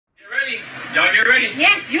Y'all get ready?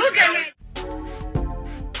 Yes, you get ready.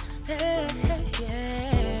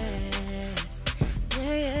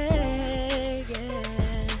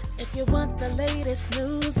 If you want the latest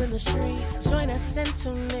news in the streets, join us and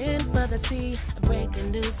tune in for the tea.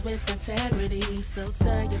 Breaking news with integrity. So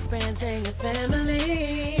tell your friends and your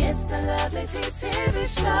family. It's the Lovelyti TV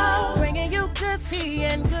show, bringing you good tea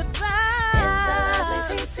and good vibes.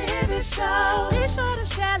 It's the Lovelyti TV show. Be sure to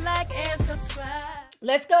share, like, and subscribe.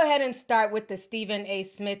 Let's go ahead and start with the Stephen A.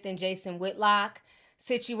 Smith and Jason Whitlock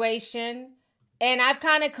situation. And I've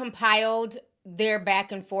kind of compiled their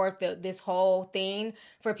back and forth, this whole thing,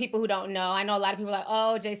 for people who don't know. I know a lot of people are like,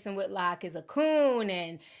 oh, Jason Whitlock is a coon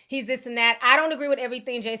and he's this and that. I don't agree with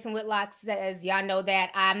everything Jason Whitlock says. Y'all know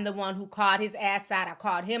that. I'm the one who called his ass out. I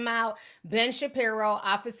called him out, Ben Shapiro,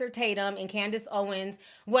 Officer Tatum, and Candace Owens,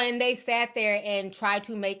 when they sat there and tried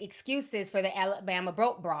to make excuses for the Alabama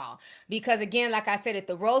boat brawl. Because again, like I said, if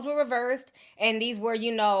the roles were reversed and these were,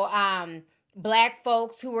 you know, black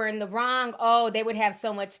folks who were in the wrong, oh, they would have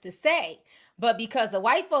so much to say. But because the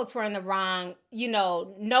white folks were in the wrong, you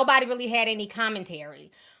know, nobody really had any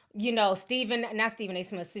commentary. You know, Jason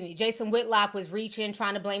Whitlock was reaching,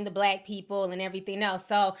 trying to blame the black people and everything else.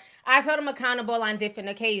 So I've held him accountable on different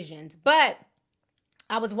occasions. But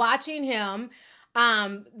I was watching him.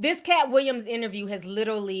 This Cat Williams interview has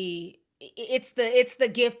literally... It's the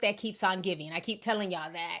gift that keeps on giving. I keep telling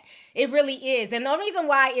y'all that. It really is. And the only reason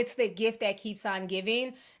why it's the gift that keeps on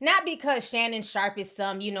giving, not because Shannon Sharpe is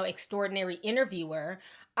some, you know, extraordinary interviewer.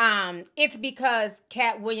 It's because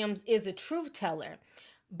Cat Williams is a truth teller.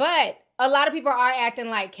 But a lot of people are acting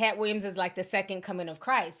like Cat Williams is like the second coming of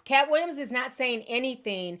Christ. Cat Williams is not saying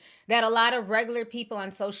anything that a lot of regular people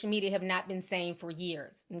on social media have not been saying for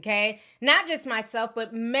years, okay? Not just myself,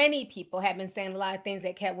 but many people have been saying a lot of things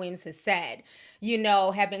that Cat Williams has said, you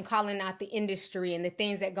know, have been calling out the industry and the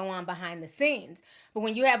things that go on behind the scenes. But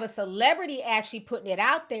when you have a celebrity actually putting it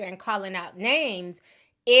out there and calling out names,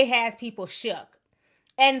 it has people shook.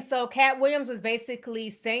 And so Cat Williams was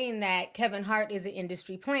basically saying that Kevin Hart is an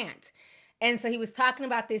industry plant. And so he was talking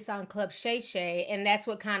about this on Club Shay Shay, and that's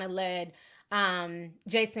what kind of led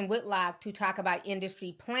Jason Whitlock to talk about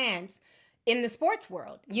industry plants in the sports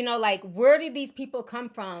world. You know, like, where did these people come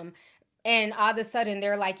from? And all of a sudden,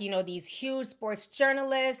 they're like, you know, these huge sports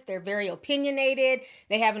journalists. They're very opinionated.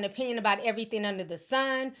 They have an opinion about everything under the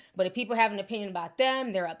sun. But if people have an opinion about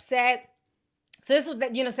them, they're upset. So this was,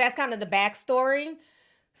 you know, so that's kind of the backstory.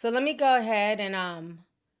 So let me go ahead and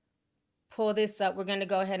pull this up. We're going to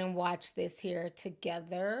go ahead and watch this here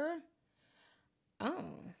together.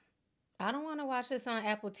 Oh, I don't want to watch this on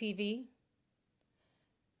Apple TV.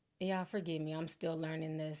 Y'all forgive me. I'm still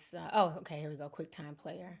learning this. Oh, okay. Here we go. QuickTime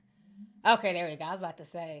Player. Okay, there we go. I was about to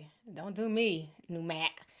say, don't do me, new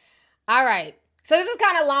Mac. All right. So this is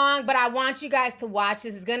kind of long, but I want you guys to watch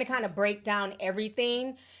this. It's going to kind of break down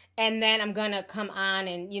everything. And then I'm going to come on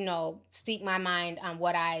and, you know, speak my mind on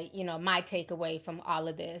what my takeaway from all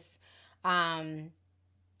of this.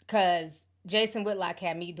 Because Jason Whitlock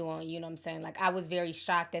had me doing, you know what I'm saying? Like, I was very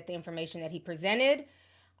shocked at the information that he presented.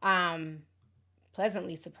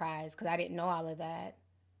 Pleasantly surprised because I didn't know all of that.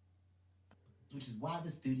 Which is why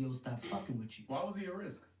the studio stopped fucking with you. Why was he a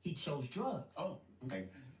risk? He chose drugs. Oh, okay.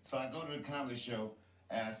 So I go to the comedy show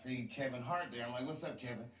and I see Kevin Hart there. I'm like, what's up,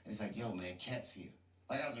 Kevin? And he's like, yo, man, Cat's here.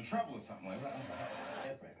 Like I was in trouble or something. Like,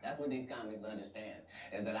 difference. That's what these comics understand,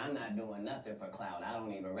 is that I'm not doing nothing for clout. I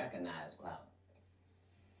don't even recognize clout.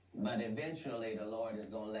 But eventually the Lord is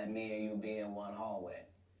going to let me and you be in one hallway.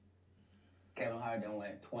 Kevin Hart done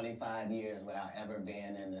went 25 years without ever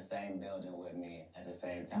being in the same building with me at the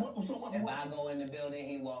same time. If I go in the building,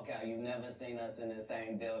 he walk out. You've never seen us in the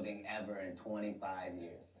same building ever in 25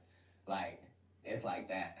 years. Like, it's like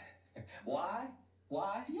that. Why?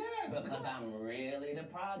 Why? Yes. Because I'm really the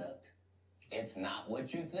product. It's not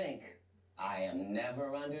what you think. I am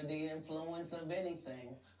never under the influence of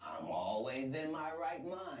anything. I'm always in my right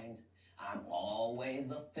mind. I'm always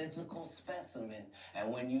a physical specimen.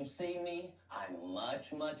 And when you see me, I'm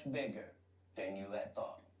much, much bigger than you had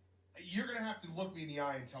thought. You're going to have to look me in the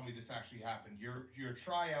eye and tell me this actually happened. Your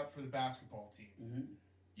tryout for the basketball team. Mm-hmm.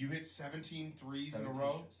 You hit 17 threes in a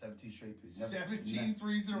row? 17 straight threes. 17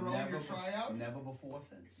 threes in a row in your tryout? Never before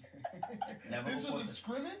since. This was a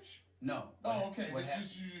scrimmage? No. Oh, okay. This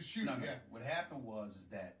is you just shooting. No. What happened was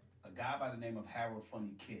that a guy by the name of Harold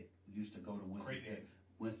Funny Kid used to go to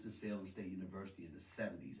Winston-Salem State University in the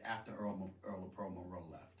 70s after Earl Pearl Monroe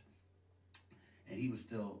left. And he was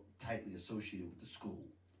still tightly associated with the school.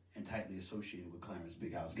 and tightly associated with Clarence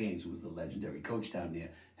Big House Gaines, who was the legendary coach down there,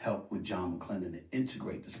 helped with John McClendon to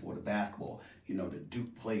integrate the sport of basketball. You know, the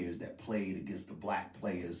Duke players that played against the black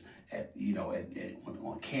players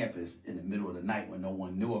on campus in the middle of the night when no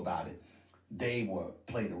one knew about it, they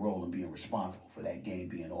played a role in being responsible for that game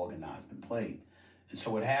being organized and played. And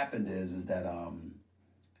so what happened is that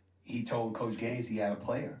he told Coach Gaines he had a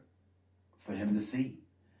player for him to see.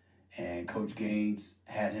 And Coach Gaines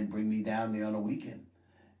had him bring me down there on a weekend.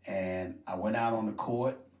 And I went out on the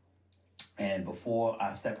court, and before I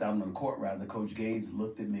stepped out on the court, Coach Gaines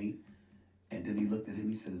looked at me, and then he looked at him,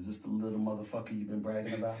 he said, "Is this the little motherfucker you've been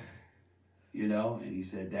bragging about?" You know, and he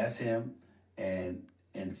said, "That's him." And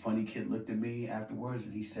Funny Kid looked at me afterwards,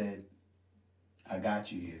 and he said, "I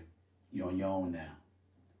got you here. You're on your own now."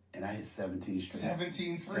 And I hit 17 straight.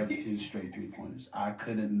 17 threes? 17 straight three-pointers. I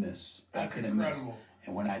couldn't miss. That's I couldn't incredible. miss.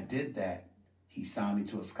 And when I did that, he signed me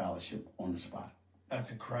to a scholarship on the spot. That's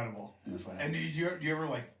incredible. That's what And happened. do you ever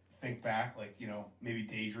like think back, like, you know, maybe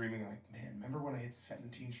daydreaming, like, man, remember when I hit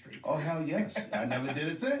 17 straight? Oh, hell yes. I never did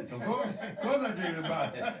it since. Of course I dreamed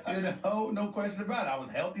about it. You know, no question about it. I was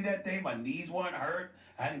healthy that day. My knees weren't hurt.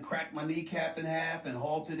 I hadn't cracked my kneecap in half and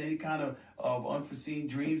halted any kind of unforeseen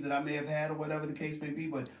dreams that I may have had or whatever the case may be.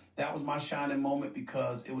 But that was my shining moment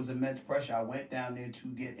because it was immense pressure. I went down there to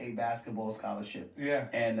get a basketball scholarship. Yeah.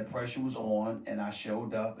 And the pressure was on, and I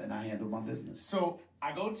showed up, and I handled my business. So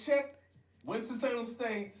I go check Winston-Salem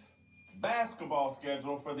State's basketball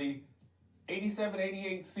schedule for the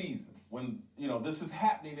 87-88 season. When, you know, this is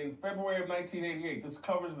happening in February of 1988. This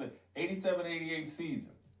covers the 87-88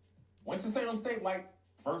 season. Winston-Salem State, like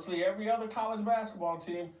virtually every other college basketball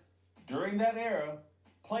team during that era,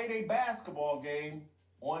 played a basketball game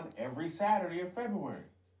on every Saturday of February.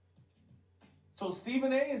 So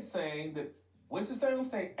Stephen A is saying that Winston-Salem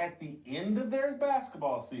State, at the end of their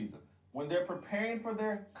basketball season, when they're preparing for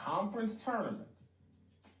their conference tournament,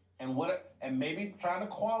 and maybe trying to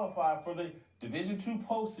qualify for the Division II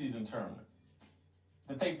postseason tournament,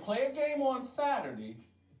 that they play a game on Saturday.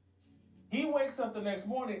 He wakes up the next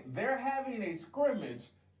morning, they're having a scrimmage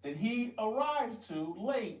that he arrives to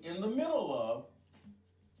late in the middle of,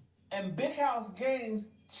 and Big House Gaines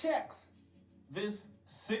checks this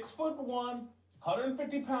 6'1",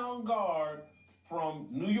 150-pound guard from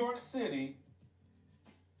New York City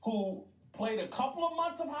who played a couple of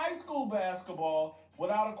months of high school basketball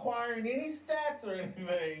without acquiring any stats or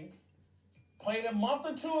anything, played a month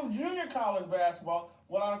or two of junior college basketball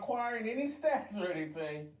without acquiring any stats or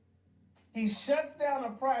anything. He shuts down a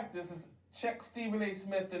practice, checks Stephen A.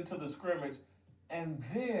 Smith into the scrimmage, and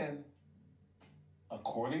then,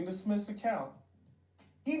 according to Smith's account,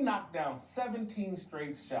 he knocked down 17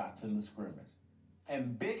 straight shots in the scrimmage.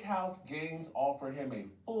 And Big House Gaines offered him a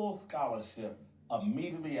full scholarship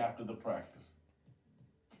immediately after the practice.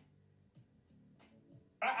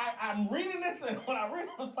 I'm reading this, and when I read it,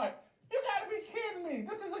 I was like, you gotta be kidding me.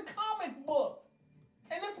 This is a comic book.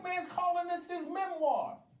 And this man's calling this his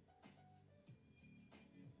memoir.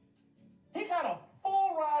 He got a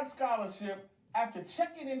full ride scholarship after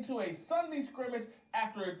checking into a Sunday scrimmage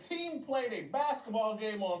after a team played a basketball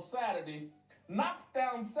game on Saturday, knocks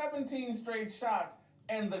down 17 straight shots,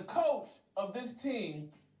 and the coach of this team,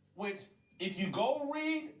 which, if you go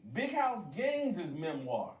read Big House Gaines'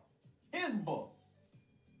 memoir, his book,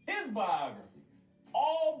 his biography,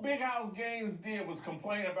 all Big House Gaines did was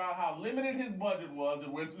complain about how limited his budget was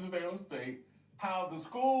at Winston-Salem State, how the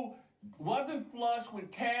school wasn't flush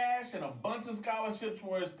with cash and a bunch of scholarships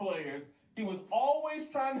for his players. He was always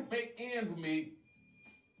trying to make ends meet.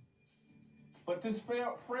 But this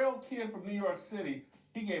frail kid from New York City,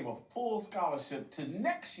 he gave a full scholarship to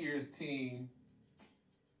next year's team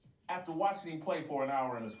after watching him play for an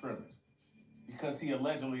hour in a scrimmage because he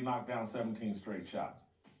allegedly knocked down 17 straight shots.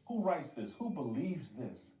 Who writes this? Who believes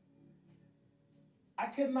this? I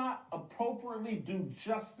cannot appropriately do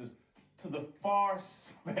justice to the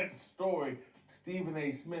far-fetched story Stephen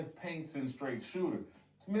A. Smith paints in Straight Shooter.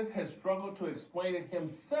 Smith has struggled to explain it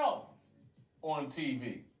himself on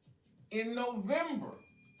TV. In November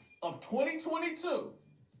of 2022,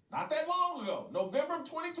 not that long ago, November of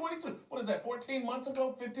 2022, what is that, 14 months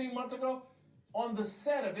ago, 15 months ago? On the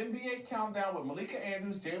set of NBA Countdown with Malika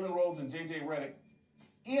Andrews, Jalen Rose, and J.J. Redick,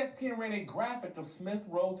 ESPN ran a graphic of Smith,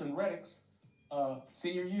 Rose, and Redick's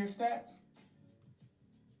senior year stats.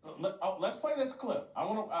 Let's play this clip. I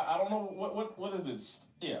don't know what is it?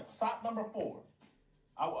 Yeah, slot number 4.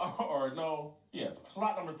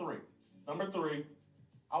 Slot number 3. Number 3.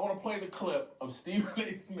 I want to play the clip of Stephen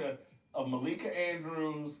A. Smith, of Malika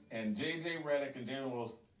Andrews and J.J. Redick and Jalen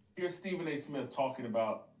Rose. Here's Stephen A. Smith talking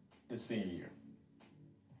about his senior year.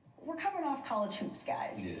 we're covering off college hoops,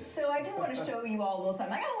 guys. Yeah. So I do want to show you all a little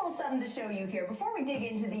something. I got a little something to show you here. Before we dig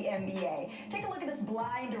into the NBA, take a look at this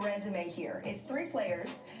blind resume here. It's 3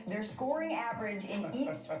 players, their scoring average in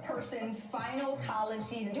each person's final college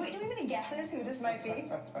season. Do we have any guesses who this might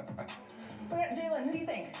be? Jalen, who do you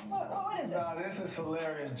think? What is this? Nah, this is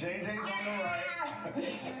hilarious. JJ's on the right.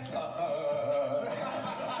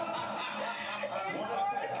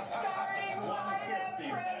 It's our starting lineup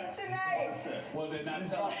from tonight. Well, they're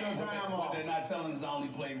not telling us I only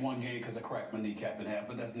played 1 game because I cracked my kneecap in half,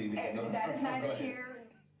 but that's neither here nor there. That is neither here.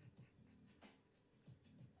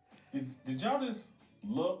 Did y'all just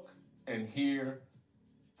look and hear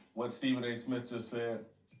what Stephen A. Smith just said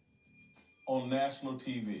on national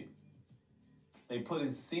TV? They put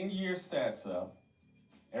his senior year stats up.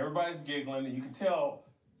 Everybody's giggling, and you can tell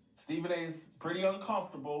Stephen A.'s pretty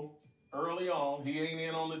uncomfortable early on. He ain't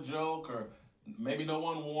in on the joke, or maybe no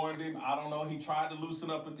one warned him. I don't know. He tried to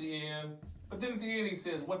loosen up at the end. But then at the end, he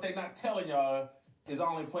says, what they not telling y'all is I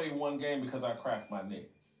only played 1 game because I cracked my knee.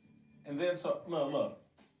 And then, so, look,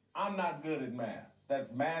 I'm not good at math.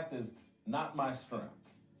 Math is not my strength.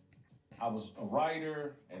 I was a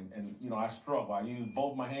writer, and I struggle. I use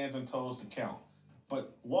both my hands and toes to count.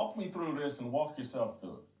 But walk me through this and walk yourself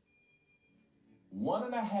through it.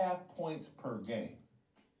 1.5 points per game.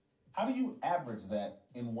 How do you average that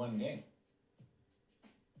in 1 game?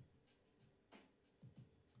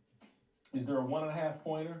 Is there a 1.5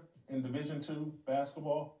 pointer in Division II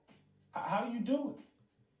basketball? How do you do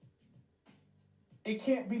it? It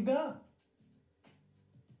can't be done.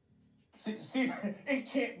 See, it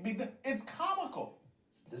can't be done. It's comical.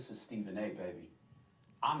 This is Stephen A., baby.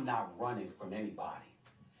 I'm not running from anybody.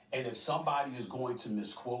 And if somebody is going to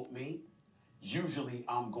misquote me, usually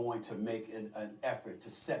I'm going to make an effort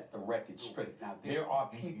to set the record straight. Now, there are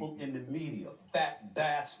people in the media, fat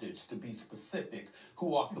bastards to be specific,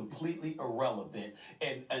 who are completely irrelevant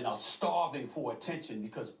and are starving for attention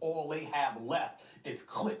because all they have left is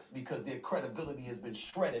clicks because their credibility has been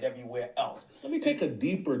shredded everywhere else. Let me take a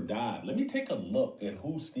deeper dive. Let me take a look at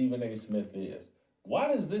who Stephen A. Smith is. Why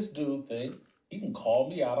does this dude think he can call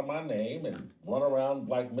me out of my name and run around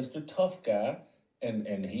like Mr. Tough Guy,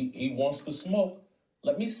 and he wants the smoke?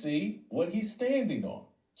 Let me see what he's standing on.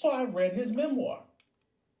 So I read his memoir.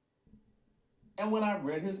 And when I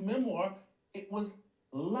read his memoir, it was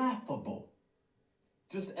laughable.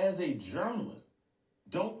 Just as a journalist,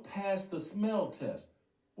 don't pass the smell test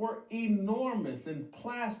were enormous and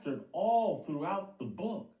plastered all throughout the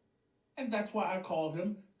book. And that's why I call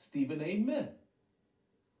him Stephen A. Myth.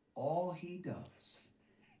 All he does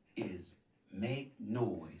is make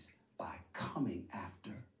noise by coming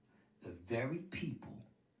after the very people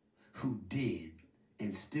who did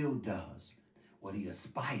and still does what he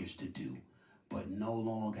aspires to do, but no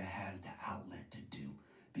longer has the outlet to do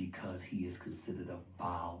because he is considered a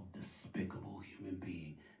vile, despicable human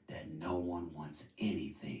being that no one wants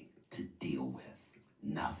anything to deal with.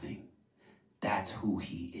 Nothing. That's who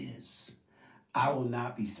he is. I will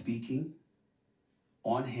not be speaking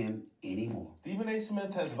on him anymore. Stephen A.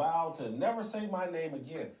 Smith has vowed to never say my name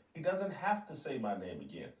again. He doesn't have to say my name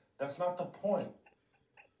again. That's not the point.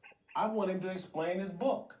 I want him to explain his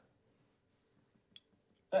book.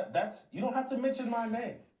 You don't have to mention my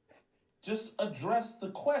name. Just address the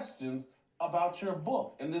questions about your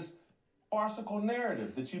book and this farcical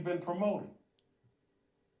narrative that you've been promoting.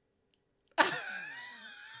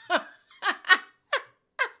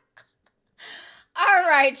 All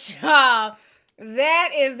right, y'all. That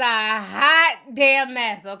is a hot damn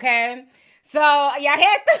mess, okay? So, yeah,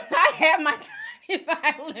 I had my tiny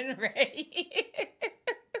violin ready.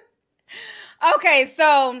 Okay,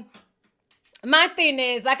 so my thing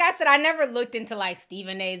is, like I said, I never looked into like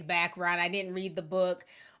Stephen A.'s background. I didn't read the book.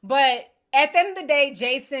 But at the end of the day,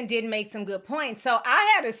 Jason did make some good points. So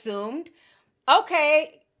I had assumed,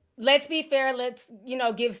 okay, let's be fair. Let's,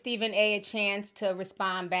 give Stephen A. a chance to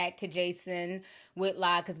respond back to Jason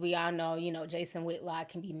Whitlock, because we all know, Jason Whitlock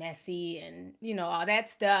can be messy and, all that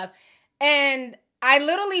stuff. And I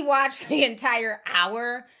literally watched the entire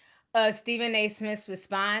hour of Stephen A. Smith's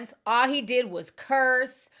response. All he did was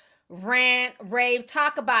curse, rant, rave,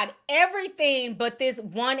 talk about everything but this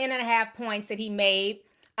 1.5 points that he made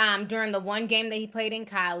during the 1 game that he played in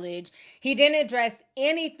college. He didn't address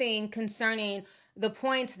anything concerning the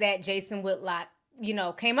points that Jason Whitlock,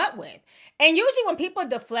 came up with. And usually when people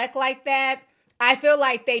deflect like that, I feel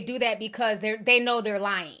like they do that because they know they're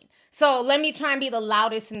lying. So let me try and be the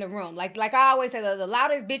loudest in the room. Like I always say, the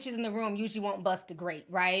loudest bitches in the room usually won't bust a grape,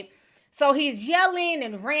 right? So he's yelling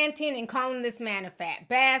and ranting and calling this man a fat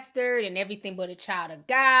bastard and everything but a child of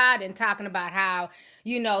God, and talking about how,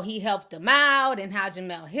 he helped him out and how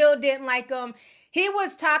Jamel Hill didn't like him. He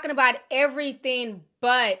was talking about everything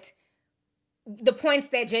but the points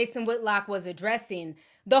that Jason Whitlock was addressing.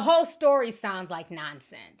 The whole story sounds like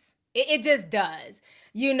nonsense. It just does,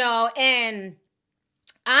 and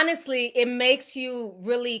honestly, it makes you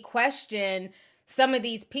really question some of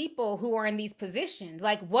these people who are in these positions.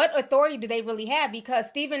 Like, what authority do they really have? Because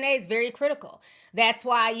Stephen A is very critical. That's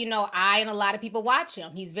why, I and a lot of people watch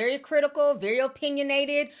him. He's very critical, very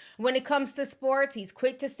opinionated when it comes to sports. He's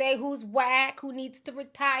quick to say who's whack, who needs to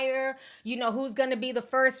retire, who's going to be the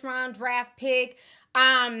first round draft pick.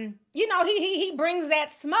 He brings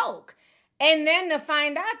that smoke. And then to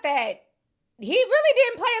find out that he really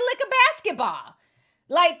didn't play a lick of basketball.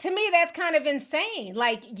 Like, to me, that's kind of insane.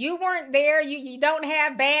 Like, you weren't there. You don't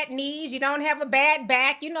have bad knees. You don't have a bad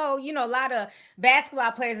back. A lot of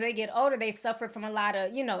basketball players, as they get older, they suffer from a lot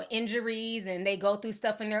of, injuries, and they go through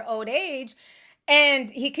stuff in their old age.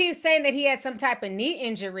 And he keeps saying that he had some type of knee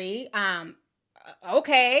injury.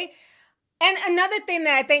 Okay. And another thing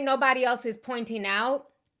that I think nobody else is pointing out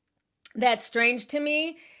that's strange to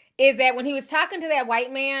me is that when he was talking to that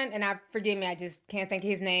white man, and forgive me, I just can't think of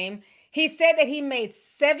his name, he said that he made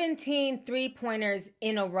 17 three-pointers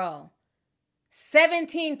in a row.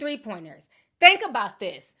 17 three-pointers. Think about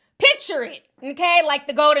this. Picture it, okay? Like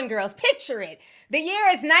the Golden Girls. Picture it. The year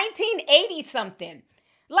is 1980-something.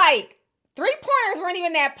 Like, three-pointers weren't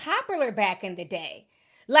even that popular back in the day.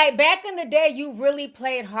 Like, back in the day, you really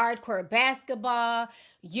played hardcore basketball.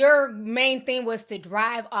 Your main thing was to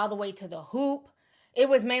drive all the way to the hoop. It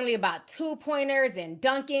was mainly about two-pointers and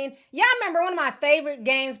dunking. Yeah, I remember one of my favorite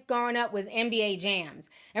games growing up was NBA Jams.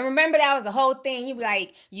 And remember, that was the whole thing. You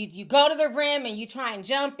like, you go to the rim and you try and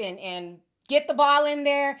jump and get the ball in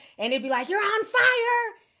there. And it'd be like, you're on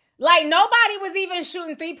fire. Like, nobody was even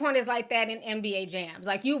shooting three-pointers like that in NBA Jams.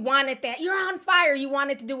 Like, you wanted that. You're on fire. You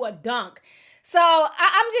wanted to do a dunk. So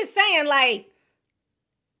I'm just saying, like,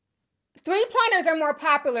 three-pointers are more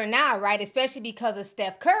popular now, right? Especially because of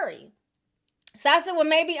Steph Curry. So I said, well,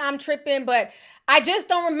 maybe I'm tripping, but I just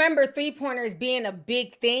don't remember three-pointers being a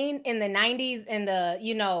big thing in the 90s and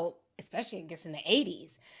especially, I guess, in the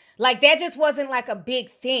 80s. Like, that just wasn't like a big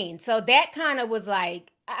thing. So that kind of was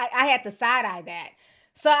like, I had to side-eye that.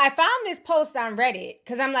 So I found this post on Reddit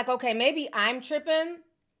because I'm like, okay, maybe I'm tripping.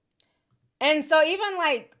 And so even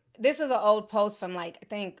like, this is an old post from like, I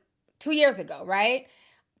think 2 years ago, right?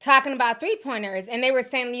 Talking about three-pointers, and they were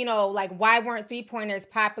saying, like, why weren't three-pointers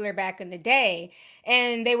popular back in the day?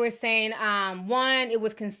 And they were saying, one, it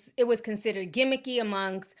was considered gimmicky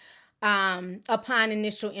amongst upon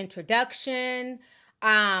initial introduction.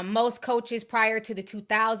 Most coaches prior to the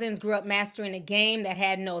 2000s grew up mastering a game that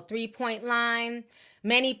had no three-point line.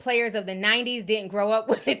 Many players of the 90s didn't grow up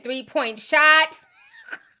with a three-point shot.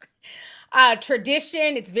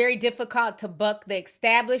 Tradition, it's very difficult to buck the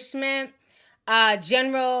establishment.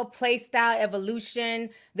 General play style evolution,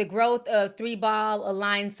 the growth of three ball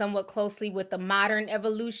aligns somewhat closely with the modern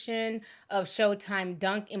evolution of Showtime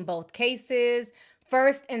dunk in both cases.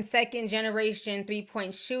 First and second generation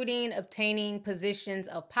three-point shooting, obtaining positions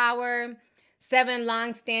of power. 7,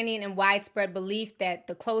 long-standing and widespread belief that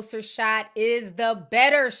the closer shot is the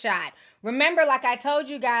better shot. Remember, like I told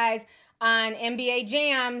you guys on NBA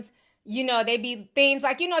Jams, they be things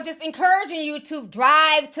like, just encouraging you to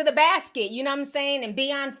drive to the basket, you know what I'm saying, and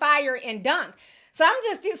be on fire and dunk. So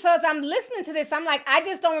as I'm listening to this, I'm like, I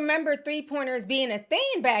just don't remember three-pointers being a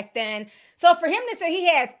thing back then. So for him to say he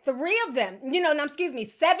had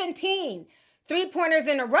 17 three-pointers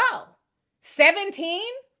in a row, 17?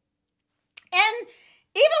 And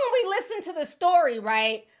even when we listen to the story,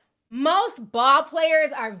 right, most ball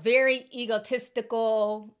players are very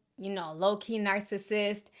egotistical, low-key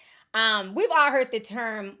narcissist. We've all heard the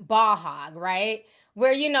term ball hog, right?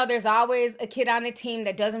 Where, there's always a kid on the team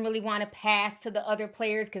that doesn't really want to pass to the other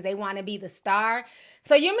players because they want to be the star.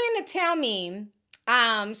 So you mean to tell me,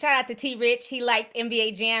 shout out to T. Rich, he liked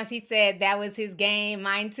NBA Jams. He said that was his game,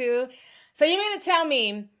 mine too. So you mean to tell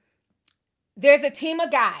me there's a team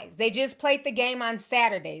of guys. They just played the game on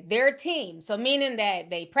Saturday. They're a team. So meaning that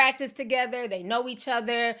they practice together, they know each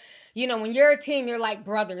other. When you're a team, you're like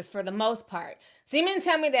brothers for the most part. So you mean to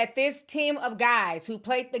tell me that this team of guys who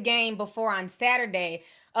played the game before on Saturday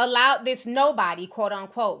allowed this nobody, quote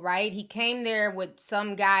unquote, right? He came there with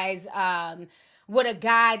some guys, with a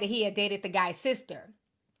guy that he had dated the guy's sister.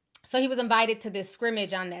 So he was invited to this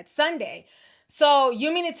scrimmage on that Sunday. So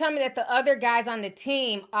you mean to tell me that the other guys on the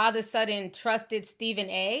team all of a sudden trusted Stephen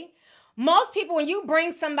A? Most people, when you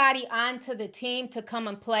bring somebody onto the team to come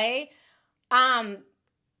and play,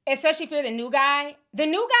 especially if you're the new guy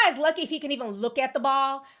is lucky if he can even look at the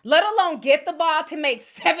ball, let alone get the ball to make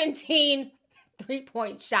 17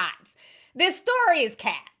 three-point shots. This story is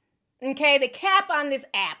cap. Okay, the cap on this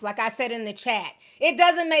app, like I said in the chat, it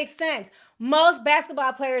doesn't make sense. Most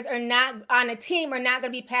basketball players are not on a team are not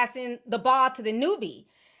going to be passing the ball to the newbie.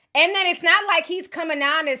 And then it's not like he's coming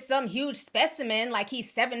on as some huge specimen, like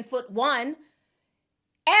he's 7'1". Average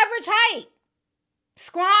height.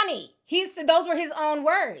 Scrawny. Those were his own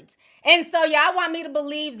words. And so y'all want me to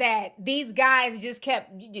believe that these guys just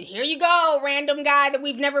kept, here you go, random guy that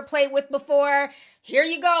we've never played with before. Here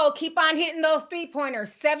you go. Keep on hitting those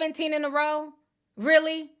three-pointers. 17 in a row?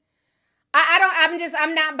 Really?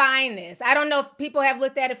 I'm not buying this. I don't know if people have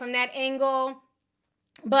looked at it from that angle,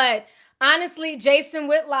 but honestly, Jason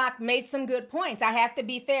Whitlock made some good points. I have to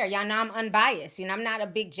be fair. Y'all know I'm unbiased. I'm not a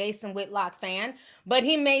big Jason Whitlock fan, but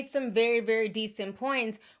he made some very, very decent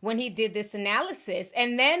points when he did this analysis.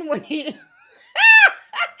 And then when he, then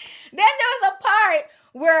there was a part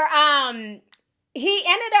where he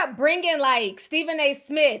ended up bringing like Stephen A.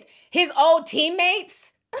 Smith, his old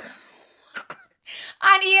teammates,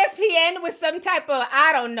 on ESPN with some type of,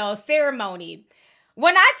 I don't know, ceremony.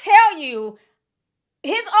 When I tell you,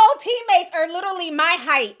 his old teammates are literally my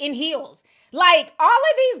height in heels. Like, all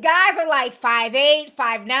of these guys are like 5'8",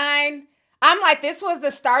 5'9". I'm like, this was the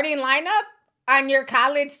starting lineup on your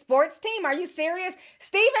college sports team? Are you serious?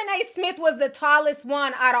 Stephen A. Smith was the tallest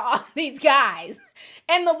one out of all these guys.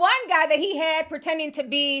 And the one guy that he had pretending to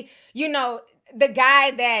be, the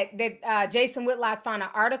guy that Jason Whitlock found an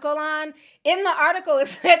article on, in the article it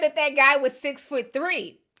said that guy was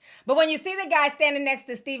 6'3". But when you see the guy standing next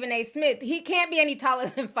to Stephen A. Smith, he can't be any taller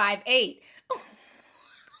than 5'8". What in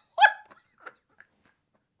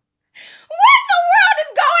the world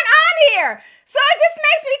is going on here? So it just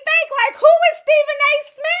makes me think, like, who is Stephen A.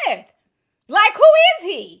 Smith? Like, who is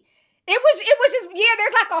he? It was just,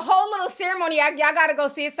 there's like a whole little ceremony. Y'all got to go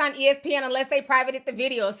see it. It's on ESPN unless they privated the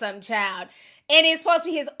video or something, child. And it's supposed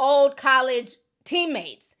to be his old college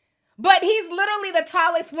teammates. But he's literally the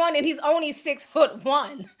tallest one, and he's only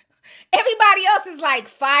 6'1". Everybody else is like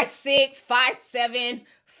 5'6", 5'7",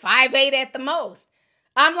 5'8" at the most.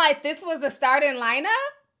 I'm like, this was the starting lineup?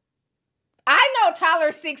 I know taller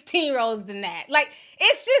 16-year-olds than that. Like,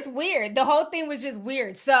 it's just weird. The whole thing was just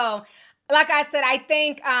weird. So, like I said, I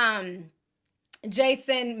think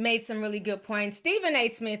Jason made some really good points. Stephen A.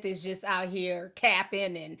 Smith is just out here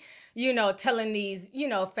capping and, telling these,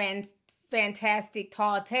 fantastic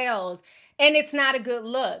tall tales. And it's not a good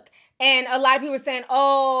look. And a lot of people are saying,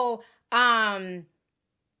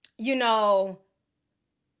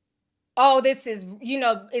 this is,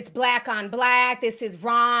 it's black on black. This is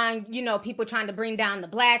wrong. People trying to bring down the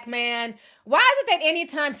black man. Why is it that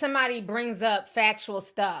anytime somebody brings up factual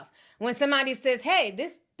stuff, when somebody says, hey,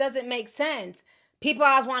 this doesn't make sense, people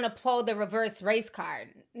always want to pull the reverse race card?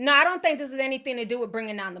 No, I don't think this has anything to do with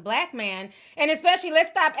bringing down the black man. And especially, let's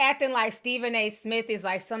stop acting like Stephen A. Smith is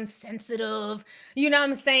like some sensitive, you know what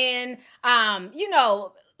I'm saying?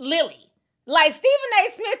 Lily. Like, Stephen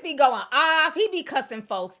A. Smith be going off. He be cussing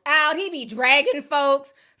folks out. He be dragging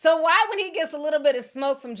folks. So why, when he gets a little bit of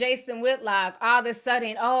smoke from Jason Whitlock, all of a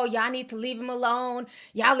sudden, y'all need to leave him alone.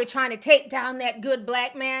 Y'all are trying to take down that good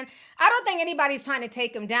black man. I don't think anybody's trying to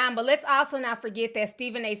take him down, but let's also not forget that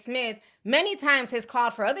Stephen A. Smith many times has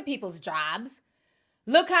called for other people's jobs.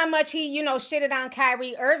 Look how much he, shitted on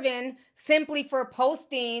Kyrie Irving simply for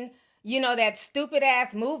posting, that stupid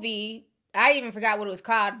ass movie. I even forgot what it was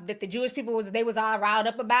called, that the Jewish people was all riled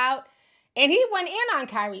up about. And he went in on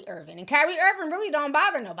Kyrie Irving. And Kyrie Irving really don't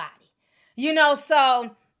bother nobody. So I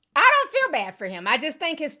don't feel bad for him. I just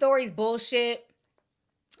think his story's bullshit.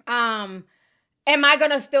 Am I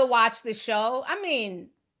going to still watch the show? I mean,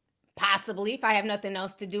 possibly. If I have nothing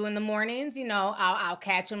else to do in the mornings, I'll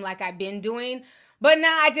catch him like I've been doing. But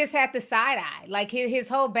now I just had the side eye. Like, his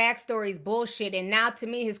whole backstory is bullshit. And now, to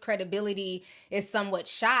me, his credibility is somewhat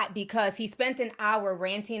shot because he spent an hour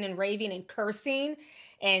ranting and raving and cursing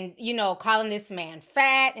and, calling this man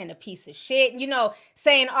fat and a piece of shit,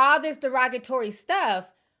 saying all this derogatory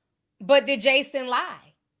stuff. But did Jason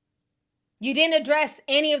lie? You didn't address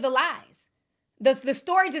any of the lies. The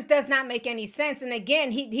story just does not make any sense. And again,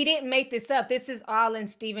 he didn't make this up. This is all in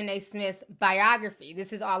Stephen A. Smith's biography.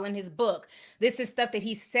 This is all in his book. This is stuff that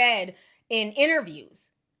he said in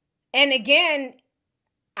interviews. And again,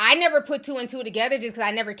 I never put two and two together just because I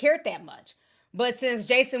never cared that much. But since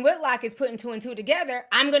Jason Whitlock is putting two and two together,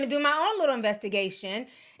 I'm going to do my own little investigation.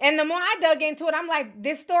 And the more I dug into it, I'm like,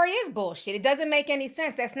 this story is bullshit. It doesn't make any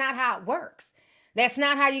sense. That's not how it works. That's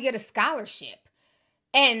not how you get a scholarship.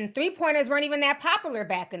 And three-pointers weren't even that popular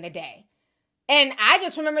back in the day. And I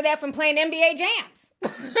just remember that from playing NBA Jams.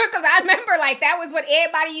 Because I remember, like, that was what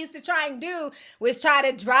everybody used to try and do, was try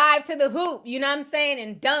to drive to the hoop, you know what I'm saying,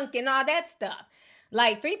 and dunk and all that stuff.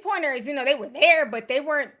 Like, three-pointers, you know, they were there, but they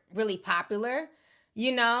weren't really popular,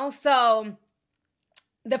 you know? So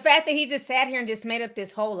the fact that he just sat here and just made up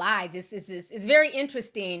this whole lie is very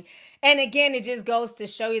interesting. And again, it just goes to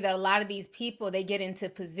show you that a lot of these people, they get into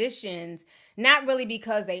positions not really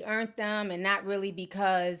because they earned them and not really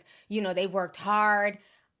because, you know, they worked hard.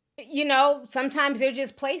 You know, sometimes they're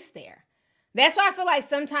just placed there. That's why I feel like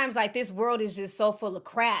sometimes, like, this world is just so full of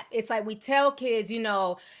crap. It's like we tell kids, you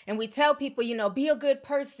know, and we tell people, you know, be a good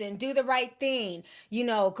person, do the right thing, you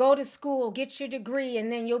know, go to school, get your degree,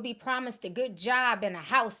 and then you'll be promised a good job and a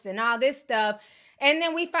house and all this stuff. And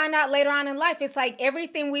then we find out later on in life, it's like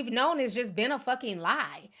everything we've known has just been a fucking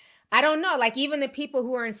lie. I don't know. Like, even the people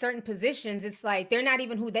who are in certain positions, it's like they're not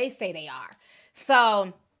even who they say they are.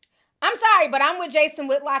 So I'm sorry, but I'm with Jason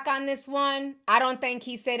Whitlock on this one. I don't think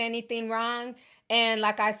he said anything wrong. And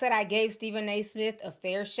like I said, I gave Stephen A. Smith a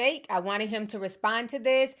fair shake. I wanted him to respond to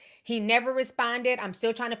this. He never responded. I'm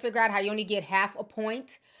still trying to figure out how you only get half a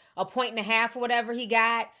point and a half or whatever he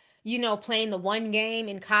got, you know, playing the one game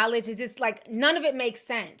in college. It's just like none of it makes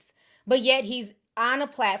sense. But yet he's on a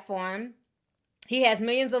platform. He has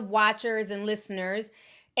millions of watchers and listeners,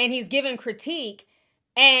 and he's giving critique,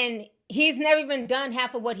 and he's never even done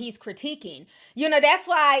half of what he's critiquing. You know, that's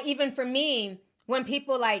why even for me, when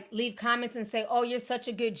people like leave comments and say, oh, you're such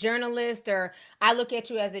a good journalist, or I look at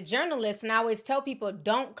you as a journalist, and I always tell people,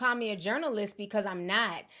 don't call me a journalist, because I'm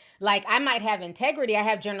not. Like, I might have integrity. I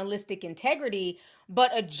have journalistic integrity,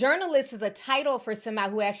 but a journalist is a title for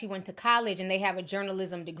somebody who actually went to college and they have a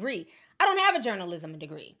journalism degree. I don't have a journalism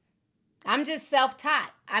degree. I'm just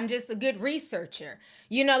self-taught. I'm just a good researcher.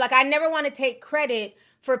 You know, like, I never want to take credit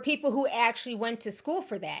for people who actually went to school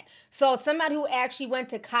for that. So somebody who actually went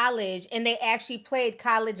to college and they actually played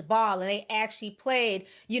college ball and they actually played,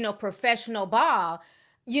 you know, professional ball,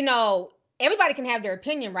 you know, everybody can have their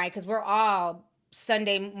opinion, right? Because we're all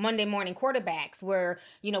Monday morning quarterbacks where,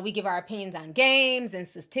 you know, we give our opinions on games and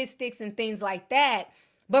statistics and things like that.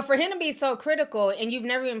 But for him to be so critical and you've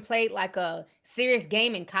never even played like a serious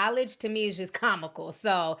game in college, to me is just comical.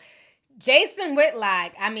 So Jason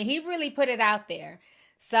Whitlock, I mean, he really put it out there.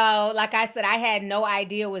 So like I said, I had no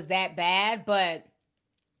idea it was that bad. But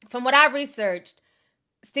from what I researched,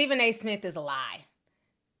 Stephen A. Smith is a lie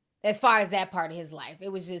as far as that part of his life. It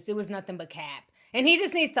was nothing but cap. And he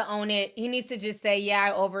just needs to own it. He needs to just say,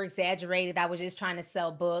 yeah, I over-exaggerated. I was just trying to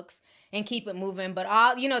sell books and keep it moving. But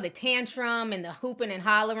all, you know, the tantrum and the hooping and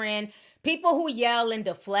hollering, people who yell and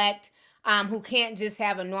deflect, who can't just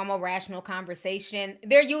have a normal, rational conversation,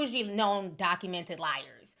 they're usually known documented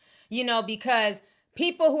liars, you know, because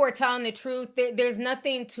people who are telling the truth, there's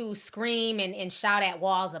nothing to scream and shout at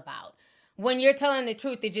walls about. When you're telling the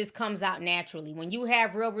truth, it just comes out naturally. When you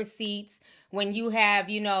have real receipts, when you have,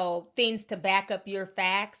 you know, things to back up your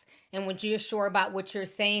facts, and when you're sure about what you're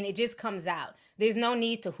saying, it just comes out. There's no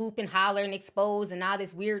need to hoop and holler and expose and all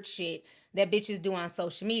this weird shit that bitches do on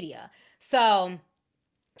social media. So,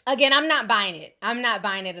 again, I'm not buying it. I'm not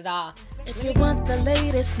buying it at all. If you want the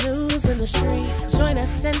latest news in the streets, join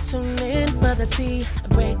us and tune in for the tea.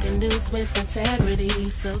 Breaking news with integrity.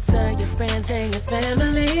 So tell your friends and your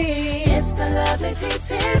family. It's the Lovelyti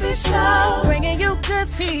TV show, bringing you good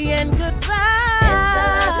tea and good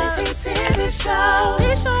vibes. It's the Lovelyti TV show.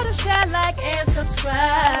 Be sure to share, like, and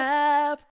subscribe.